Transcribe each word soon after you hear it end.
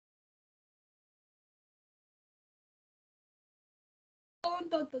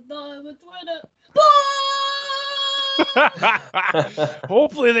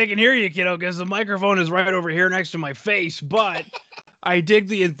Hopefully they can hear you, kiddo, because the microphone is right over here next to my face, but I dig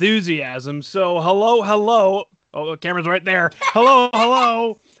the enthusiasm. So, hello. Oh, the camera's right there.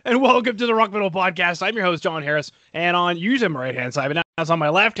 Hello, and welcome to the Rock Metal Podcast. I'm your host, John Harris, and usually my right-hand side, but now it's on my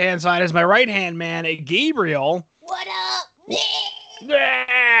left-hand side is my right-hand man, Gabriel. What up?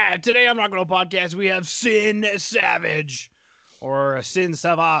 Yeah, today on Rock Metal Podcast, we have Sin Savage, or Sin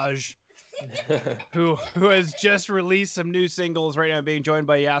Savage, who has just released some new singles right now, being joined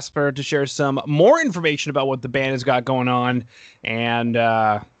by Jasper to share some more information about what the band has got going on and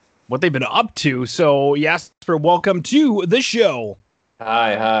what they've been up to. So, Jasper, welcome to the show.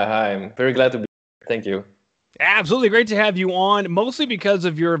 Hi. I'm very glad to be here. Thank you. Absolutely great to have you on, mostly because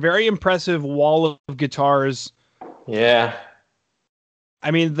of your very impressive wall of guitars. Yeah.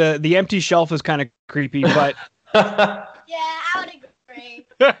 I mean, the empty shelf is kind of creepy, but... Yeah, I would agree.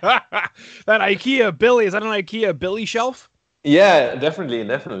 That IKEA Billy, is that an IKEA Billy shelf? Yeah,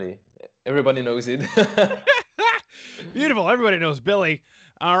 definitely. Everybody knows it. Beautiful. Everybody knows Billy.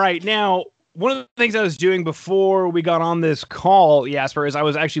 All right. Now, one of the things I was doing before we got on this call, Jasper, is I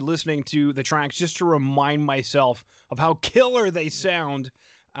was actually listening to the tracks just to remind myself of how killer they sound.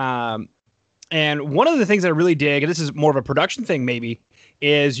 And one of the things I really dig, and this is more of a production thing maybe,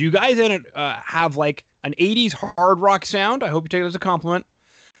 is you guys have like an 80s hard rock sound. I hope you take it as a compliment.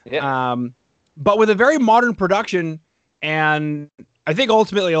 Yeah. But with a very modern production, and I think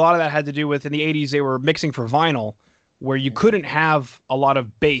ultimately a lot of that had to do with in the 80s they were mixing for vinyl, where you couldn't have a lot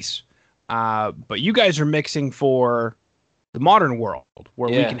of bass. But you guys are mixing for the modern world, where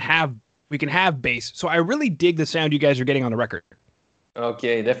we can have bass. So I really dig the sound you guys are getting on the record.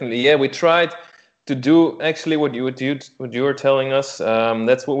 Okay, definitely. Yeah, we tried to do actually what you were telling us.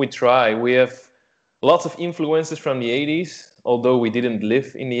 That's what we try. We have lots of influences from the 80s, although we didn't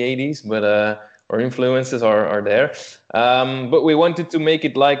live in the 80s, but our influences are there. But we wanted to make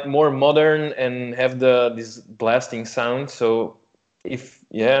it like more modern and have this blasting sound. So if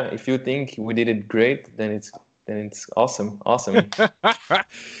you think we did it great, then it's awesome.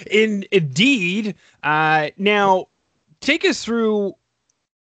 Indeed. Now take us through,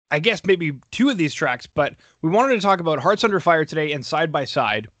 I guess maybe two of these tracks, but we wanted to talk about Hearts Under Fire today and Side by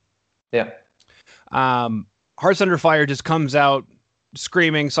Side. Yeah. Hearts Under Fire just comes out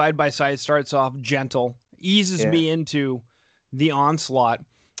screaming. Side by Side starts off gentle, eases me into the onslaught.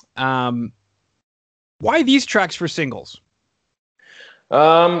 Why these tracks for singles?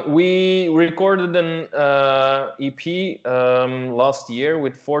 We recorded an EP last year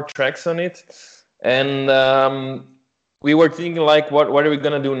with 4 tracks on it, and we were thinking like, what are we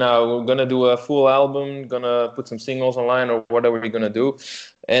gonna do now? We're gonna do a full album, gonna put some singles online, or what are we gonna do?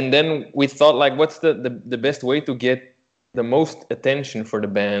 And then we thought like, what's the best way to get the most attention for the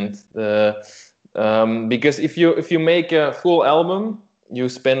band? Because if you make a full album, you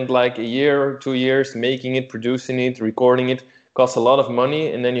spend like a year or 2 years making it, producing it, recording it, costs a lot of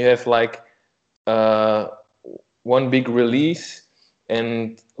money, and then you have like one big release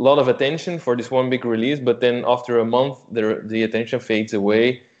and a lot of attention for this one big release, but then after a month the attention fades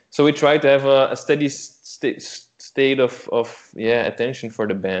away. So we try to have a steady state of attention for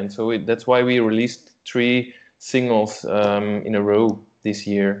the band. So that's why we released 3 singles in a row this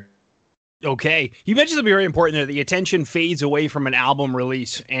year. Okay, you mentioned something very important there. The attention fades away from an album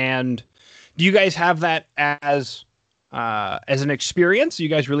release, and do you guys have that as an experience? You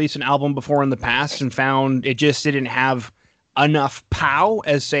guys released an album before in the past and found it just didn't have enough pow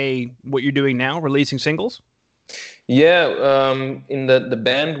as, say, what you're doing now, releasing singles? Yeah, in the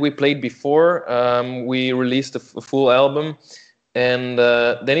band we played before, we released a full album, and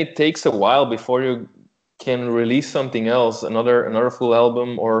then it takes a while before you can release something else, another full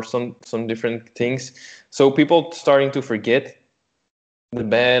album or some different things. So people starting to forget the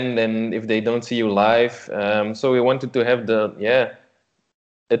band, and if they don't see you live, so we wanted to have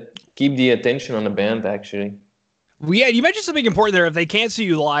keep the attention on the band actually. Well, yeah, you mentioned something important there. If they can't see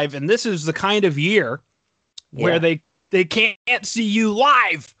you live, and this is the kind of year where they can't see you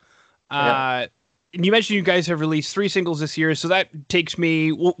live. And you mentioned you guys have released 3 singles this year, so that takes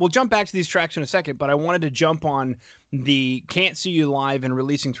me... We'll jump back to these tracks in a second, but I wanted to jump on the can't see you live and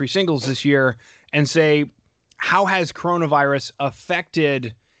releasing 3 singles this year and say, how has coronavirus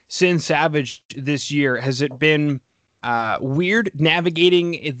affected Sin Savage this year? Has it been weird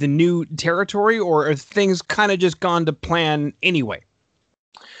navigating the new territory, or are things kind of just gone to plan anyway?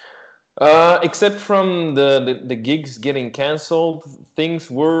 Except from the gigs getting canceled, things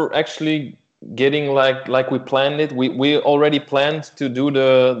were actually getting like we planned it. We already planned to do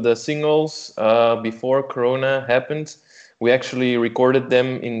the singles before Corona happened. We actually recorded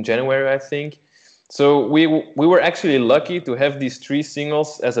them in January, I think. So we were actually lucky to have these 3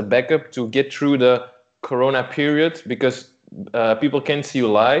 singles as a backup to get through the Corona period, because people can't see you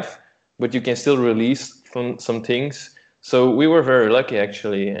live, but you can still release some things. So we were very lucky,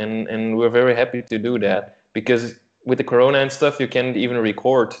 actually, and we're very happy to do that, because with the Corona and stuff, you can't even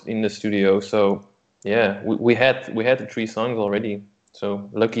record in the studio. So yeah, we had the 3 songs already. So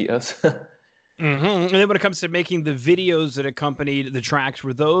lucky us. And then when it comes to making the videos that accompanied the tracks,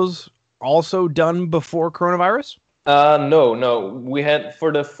 were those also done before coronavirus? No. We had,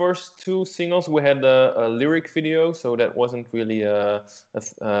 for the first 2 singles, we had a lyric video, so that wasn't really a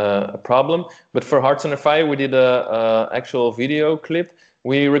problem. But for Hearts Under Fire, we did a actual video clip.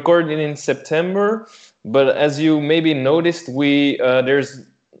 We recorded it in September, but as you maybe noticed, there's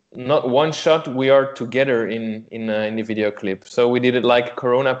not one shot we are together in the video clip. So we did it like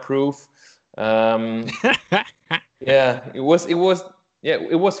Corona proof. Yeah, it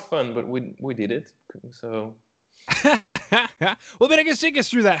was fun, but we did it. So. Well, then I guess take us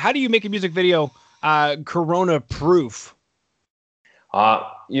through that. How do you make a music video Corona proof?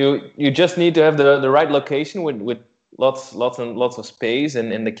 You just need to have the right location with lots of space,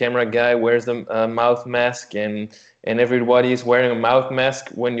 and the camera guy wears the mouth mask, and everybody is wearing a mouth mask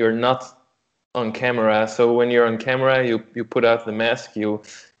when you're not on camera. So when you're on camera, you put out the mask, you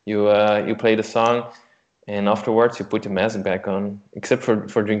play the song, and afterwards you put the mask back on, except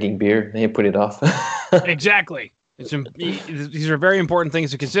for drinking beer, then you put it off. Exactly. These are very important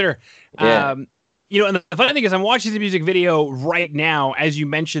things to consider. Yeah. And the funny thing is, I'm watching the music video right now as you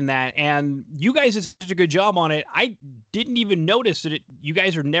mentioned that, and you guys did such a good job on it. I didn't even notice that you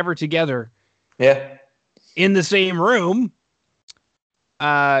guys are never together. Yeah. In the same room.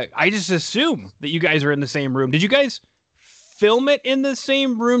 I just assume that you guys are in the same room. Did you guys film it in the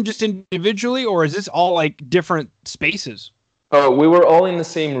same room just individually, or is this all like different spaces? Oh, we were all in the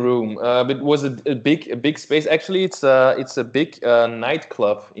same room, but it was a big space. Actually, it's a big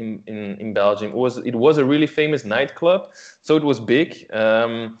nightclub in Belgium. It was a really famous nightclub, so it was big,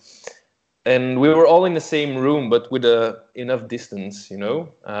 and we were all in the same room, but with enough distance, and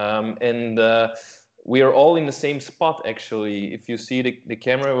we are all in the same spot. Actually, if you see the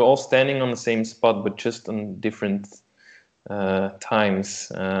camera, we're all standing on the same spot, but just on different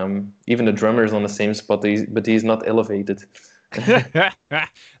times. Even the drummer is on the same spot, but he's not elevated.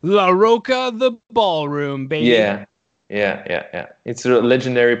 La Roca, the ballroom, baby. Yeah. It's a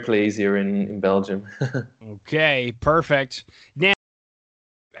legendary place here in Belgium. Okay, perfect. Now,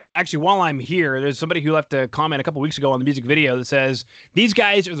 actually, while I'm here, there's somebody who left a comment a couple weeks ago on the music video that says, "These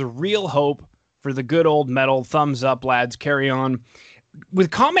guys are the real hope for the good old metal. Thumbs up, lads. Carry on." With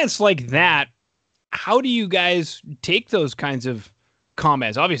comments like that, how do you guys take those kinds of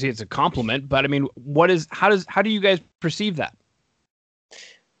comments? Obviously, it's a compliment, but I mean, how do you guys perceive that?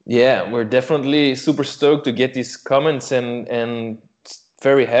 Yeah, we're definitely super stoked to get these comments and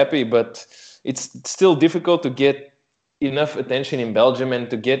very happy, but it's still difficult to get enough attention in Belgium and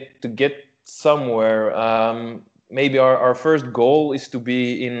to get somewhere. Maybe our first goal is to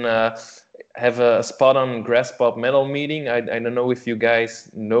be have a spot on Grass Pop Metal Meeting. I don't know if you guys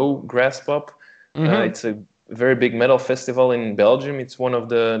know Grass Pop. Mm-hmm. It's a very big metal festival in Belgium. It's one of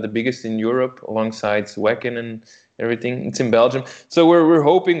the biggest in Europe, alongside Wacken and everything. It's in Belgium. So we're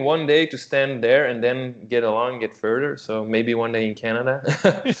hoping one day to stand there and then get further. So maybe one day in Canada.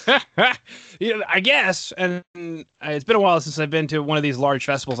 I guess. And it's been a while since I've been to one of these large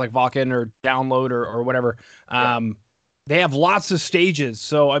festivals like Wacken or Download or whatever. They have lots of stages.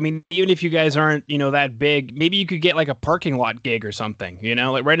 So, I mean, even if you guys aren't, that big, maybe you could get like a parking lot gig or something,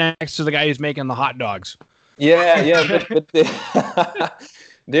 like right next to the guy who's making the hot dogs. Yeah, but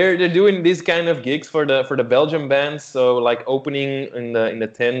they're doing these kind of gigs for the Belgian bands, so like opening in the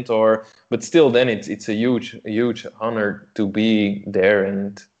tent, but still, then it's a huge honor to be there,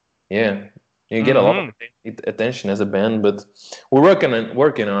 and yeah, you get a lot of attention as a band, but we're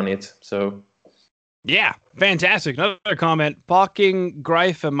working on it. So yeah, fantastic. Another comment: "Fucking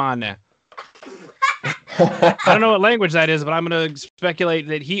Greifemane." I don't know what language that is, but I'm going to speculate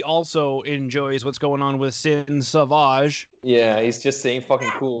that he also enjoys what's going on with Sin Sauvage. Yeah, he's just saying fucking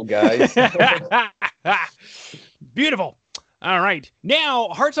cool, guys. Beautiful. All right. Now,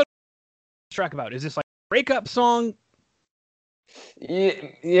 Hearts on track about. Is this like a breakup song?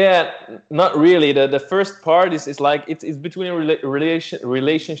 Yeah, not really. The first part is like it's between a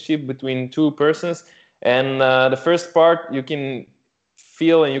relationship between two persons, and the first part you can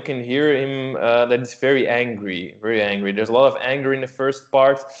feel and you can hear him that he's very angry. There's a lot of anger in the first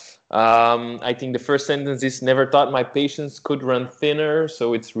part. I think the first sentence is never thought my patience could run thinner.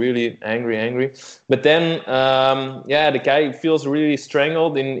 So it's really angry. But then, the guy feels really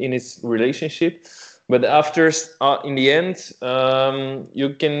strangled in his relationship. But after, in the end,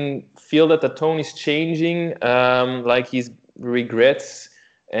 you can feel that the tone is changing, like he regrets,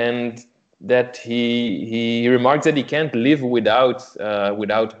 and that he remarks that he can't live without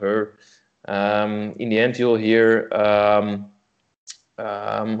her. In the end, you'll hear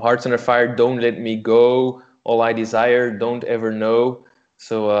Hearts Under Fire, Don't Let Me Go, All I Desire, Don't Ever Know.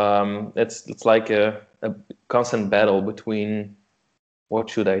 So it's like a constant battle between what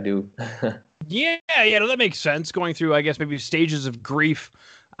should I do. Yeah, no, that makes sense. Going through, I guess, maybe stages of grief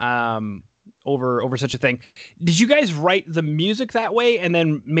over such a thing. Did you guys write the music that way and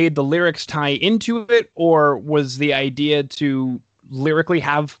then made the lyrics tie into it, or was the idea to lyrically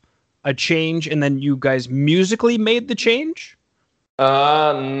have a change and then you guys musically made the change?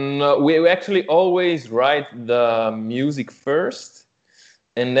 No, we actually always write the music first,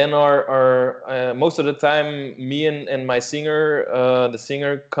 and then our most of the time, me and my singer, the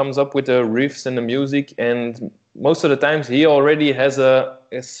singer comes up with the riffs and the music, and most of the times he already has a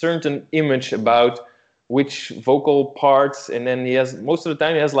certain image about which vocal parts, and then most of the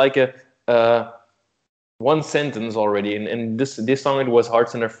time he has like a one sentence already. And this song, it was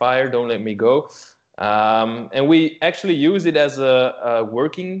Hearts Under Fire, Don't Let Me Go. And we actually use it as a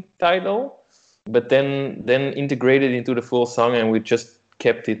working title, but then integrated into the full song, and we just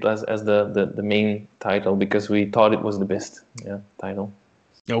kept it as the main title because we thought it was the best title.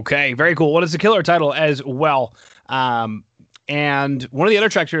 Okay, very cool. Well, it's a killer title as well. And one of the other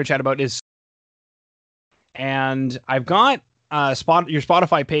tracks we're going to chat about is, and I've got your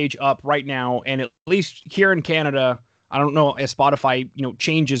Spotify page up right now, and at least here in Canada, I don't know if Spotify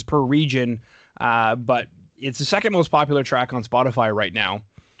changes per region, but it's the second most popular track on Spotify right now.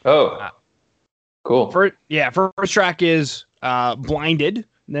 Oh, cool. First track is Blinded,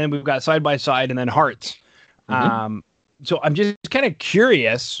 then we've got Side by Side, and then Hearts. Mm-hmm. So I'm just kind of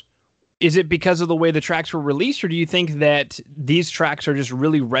curious, is it because of the way the tracks were released, or do you think that these tracks are just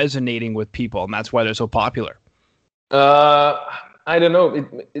really resonating with people and that's why they're so popular? I don't know.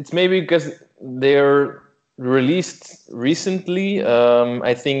 It's maybe because they're released recently.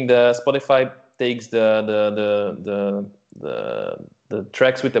 I think the Spotify takes the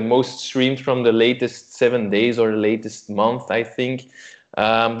tracks with the most streams from the latest 7 days or the latest month, I think.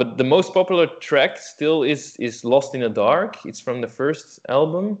 But the most popular track still is Lost in the Dark. It's from the first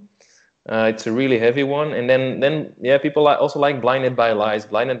album. It's a really heavy one. And then people also like Blinded by Lies.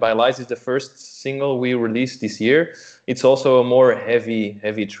 Blinded by Lies is the first single we released this year. It's also a more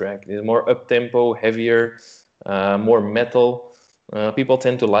heavy track. It's more up-tempo, heavier, more metal. People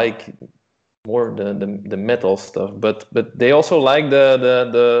tend to like more the metal stuff, but they also like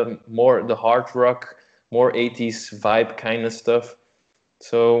the more the hard rock, more 80s vibe kind of stuff.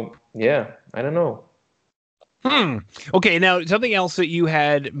 So I don't know. Okay, now something else that you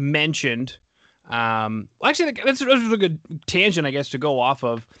had mentioned, actually that's a good tangent, I guess, to go off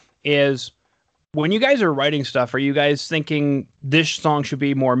of, is when you guys are writing stuff, are you guys thinking this song should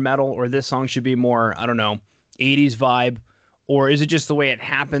be more metal or this song should be more, I don't know, 80s vibe? Or is it just the way it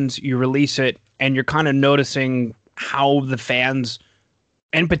happens, you release it, and you're kind of noticing how the fans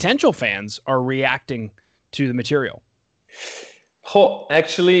and potential fans are reacting to the material? Oh,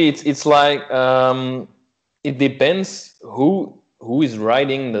 actually, it's like it depends who is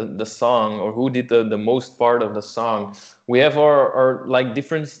writing the song or who did the most part of the song. We have our like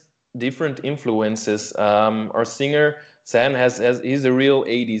different influences. Our singer Sam he's a real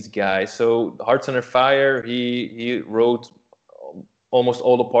 80s guy. So Hearts Under Fire, he wrote almost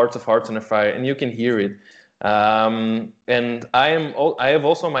all the parts of Hearts Under Fire, and you can hear it. And I have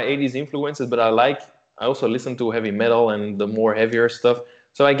also my 80s influences, but I also listen to heavy metal and the more heavier stuff.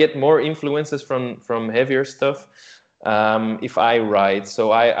 So I get more influences from heavier stuff if I write.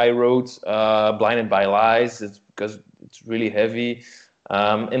 So I wrote Blinded by Lies because it's really heavy.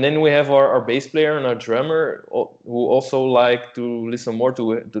 And then we have our bass player and our drummer who also like to listen more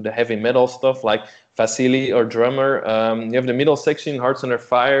to the heavy metal stuff, like Vasily, our drummer. You have the middle section, Hearts Under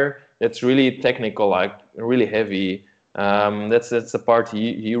Fire, that's really technical, like really heavy. That's the part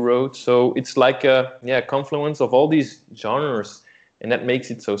he wrote. So it's like a confluence of all these genres, and that makes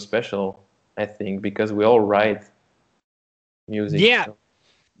it so special, I think, because we all write music. Yeah. So.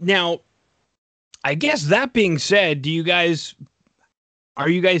 Now, I guess that being said, are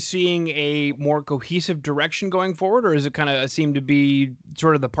you guys seeing a more cohesive direction going forward, or is it kind of seem to be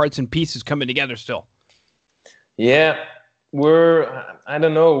sort of the parts and pieces coming together still? Yeah, I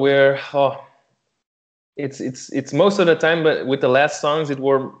don't know, it's most of the time, but with the last songs, it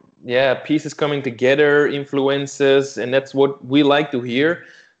were pieces coming together, influences, and that's what we like to hear.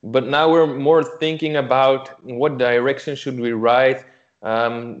 But now we're more thinking about what direction should we write.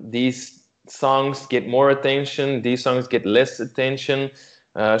 These songs get more attention, these songs get less attention.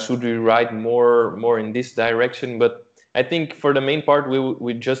 Should we write more in this direction? But I think for the main part,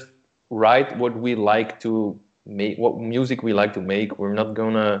 we just write what we like to make, what music we like to make. We're not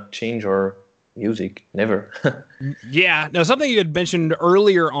gonna change our music, never. Yeah. Now, something you had mentioned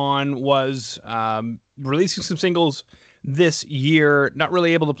earlier on was releasing some singles this year. Not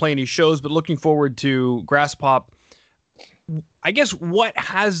really able to play any shows, but looking forward to Grass Pop. I guess what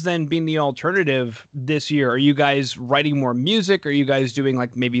has then been the alternative this year? Are you guys writing more music? Are you guys doing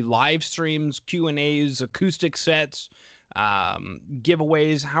like maybe live streams, Q&As, acoustic sets,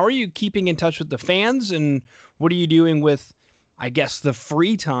 giveaways? How are you keeping in touch with the fans? And what are you doing with, I guess, the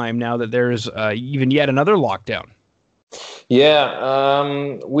free time now that there's even yet another lockdown? Yeah,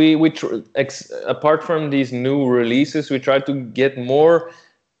 apart from these new releases, we try to get more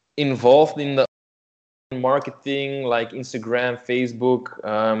involved in the marketing, like Instagram, Facebook,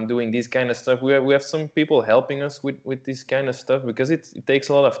 doing this kind of stuff. We have some people helping us with this kind of stuff, because it takes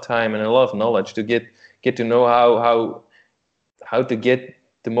a lot of time and a lot of knowledge to get to know how to get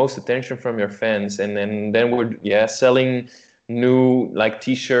the most attention from your fans. And then we're selling new like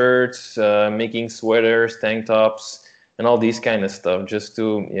t-shirts, making sweaters, tank tops, and all these kind of stuff, just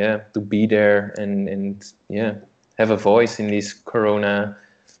to be there and have a voice in this Corona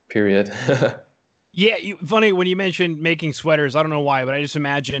period. Yeah, funny when you mentioned making sweaters. I don't know why, but I just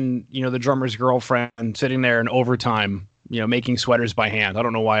imagine, the drummer's girlfriend sitting there in overtime, making sweaters by hand. I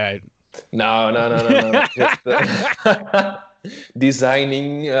don't know why I. No. Just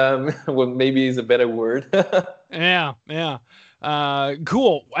designing, maybe is a better word. Yeah.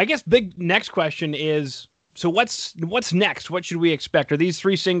 Cool. I guess big next question is, so what's next? What should we expect? Are these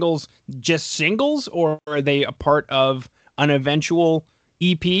 3 singles just singles, or are they a part of an eventual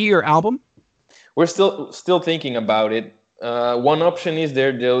EP or album? We're still thinking about it. One option is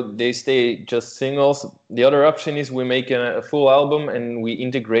they stay just singles. The other option is we make a full album and we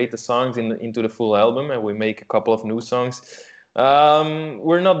integrate the songs into the full album, and we make a couple of new songs.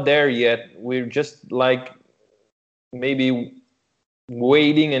 We're not there yet. We're just like maybe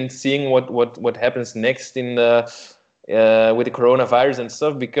waiting and seeing what happens next in the with the coronavirus and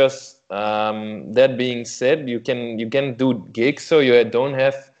stuff. Because that being said, you can do gigs, so you don't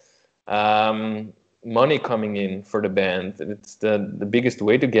have money coming in for the band. It's the biggest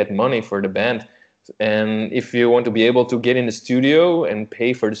way to get money for the band. And if you want to be able to get in the studio and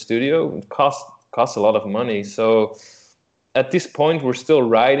pay for the studio, it costs a lot of money. So at this point, we're still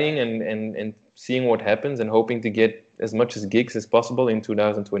writing and seeing what happens, and hoping to get as much as gigs as possible in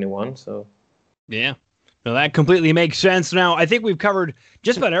 2021. So yeah. No, that completely makes sense. Now, I think we've covered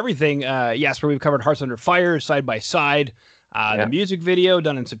just about everything. Yes, where we've covered Hearts Under Fire, Side by Side, the music video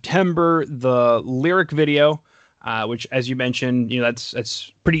done in September, the lyric video, which, as you mentioned,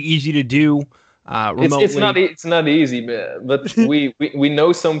 that's pretty easy to do remotely. It's not easy, but we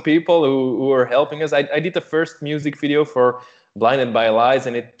know some people who are helping us. I did the first music video for Blinded by Lies,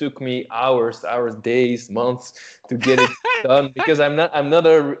 and it took me hours, days, months to get it done, because I'm not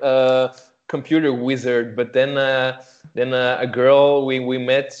a computer wizard. But then a girl we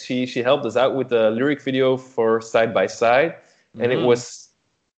met, she helped us out with the lyric video for Side by Side, and it was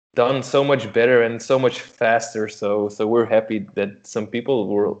done so much better and so much faster. So we're happy that some people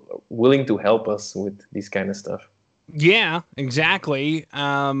were willing to help us with this kind of stuff. Yeah, exactly.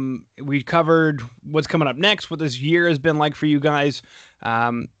 We covered what's coming up next, what this year has been like for you guys.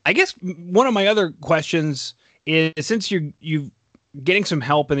 I guess one of my other questions is, since you've getting some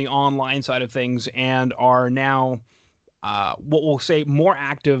help in the online side of things and are now what we'll say more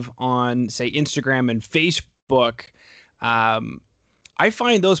active on, say, Instagram and Facebook, I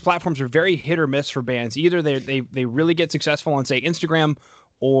find those platforms are very hit or miss for bands. Either they really get successful on, say, Instagram,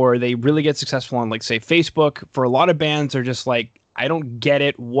 or they really get successful on, like, say, Facebook. For a lot of bands, they're just like, I don't get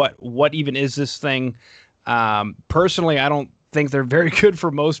it. What even is this thing? Personally, I don't think they're very good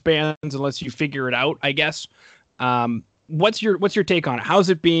for most bands unless you figure it out, I guess. What's your take on it? How's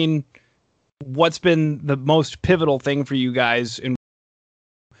it been? What's been the most pivotal thing for you guys in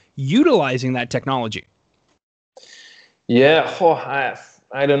utilizing that technology? Yeah,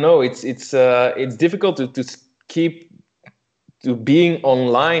 I don't know. It's difficult to keep to being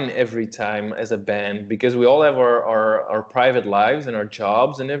online every time as a band, because we all have our private lives and our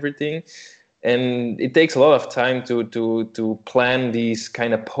jobs and everything, and it takes a lot of time to plan these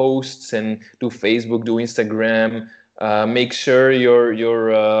kind of posts and do Facebook, do Instagram, make sure your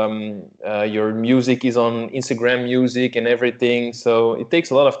music is on Instagram Music and everything. So it takes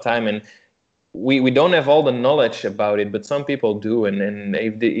a lot of time, and we don't have all the knowledge about it, but some people do. And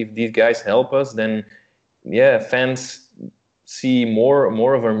if these guys help us, then yeah, fans see more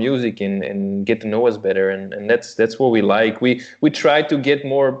of our music and get to know us better, and that's what we like. We try to get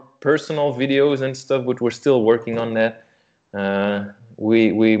more personal videos and stuff, but we're still working on that.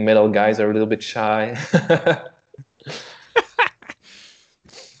 We metal guys are a little bit shy.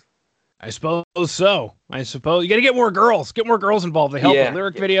 I suppose so. I suppose you got to get more girls. Get more girls involved. They help with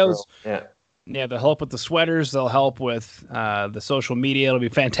lyric videos. Yeah, they'll help with the sweaters. They'll help with the social media. It'll be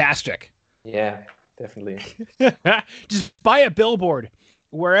fantastic. Yeah, definitely. Just buy a billboard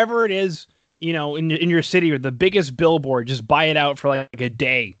wherever it is. You know, in your city, or the biggest billboard. Just buy it out for like a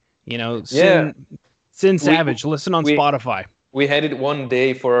day. You know, Sin Savage. Listen on Spotify. We had it one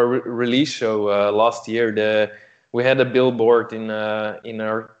day for our release show last year. We had a billboard in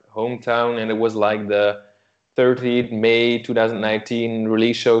our hometown, and it was like the 30th May 2019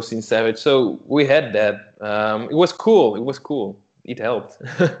 release show Sin Savage. So we had that. It was cool. It helped.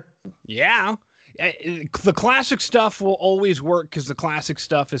 Yeah. The classic stuff will always work because the classic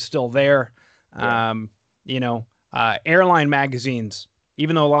stuff is still there. Yeah. Airline magazines,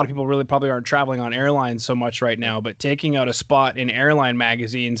 even though a lot of people really probably aren't traveling on airlines so much right now, but taking out a spot in airline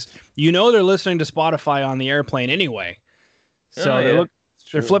magazines, they're listening to Spotify on the airplane anyway. So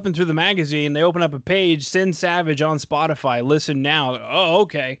they're flipping through the magazine. They open up a page, Sin Savage on Spotify. Listen now. Oh,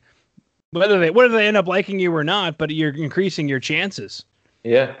 okay. Whether they end up liking you or not, but you're increasing your chances.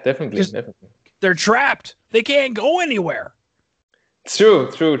 Yeah, definitely. They're trapped. They can't go anywhere. It's true.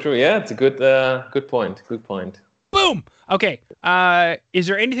 Yeah, it's a good point. Boom. Okay. Is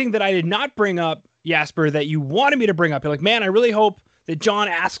there anything that I did not bring up, Jasper, that you wanted me to bring up? You're like, man, I really hope that John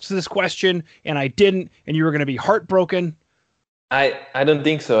asks this question, and I didn't, and you were going to be heartbroken. I don't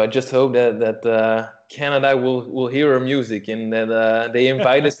think so. I just hope that Canada will hear our music, and that they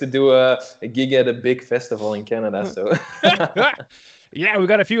invite us to do a gig at a big festival in Canada. So yeah, we've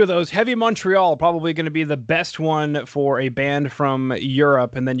got a few of those. Heavy Montreal probably going to be the best one for a band from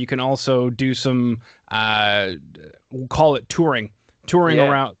Europe, and then you can also do some we'll call it touring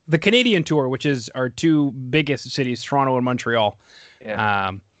around the Canadian tour, which is our two biggest cities, Toronto and Montreal.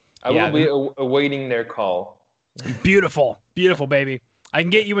 Yeah. I will be awaiting their call. Beautiful, baby. I can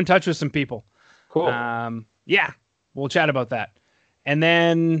get you in touch with some people. Cool. Yeah, we'll chat about that. And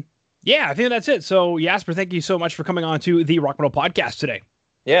then, I think that's it. So, Jasper, thank you so much for coming on to the Rock Metal Podcast today.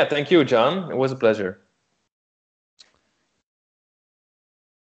 Yeah, thank you, John. It was a pleasure.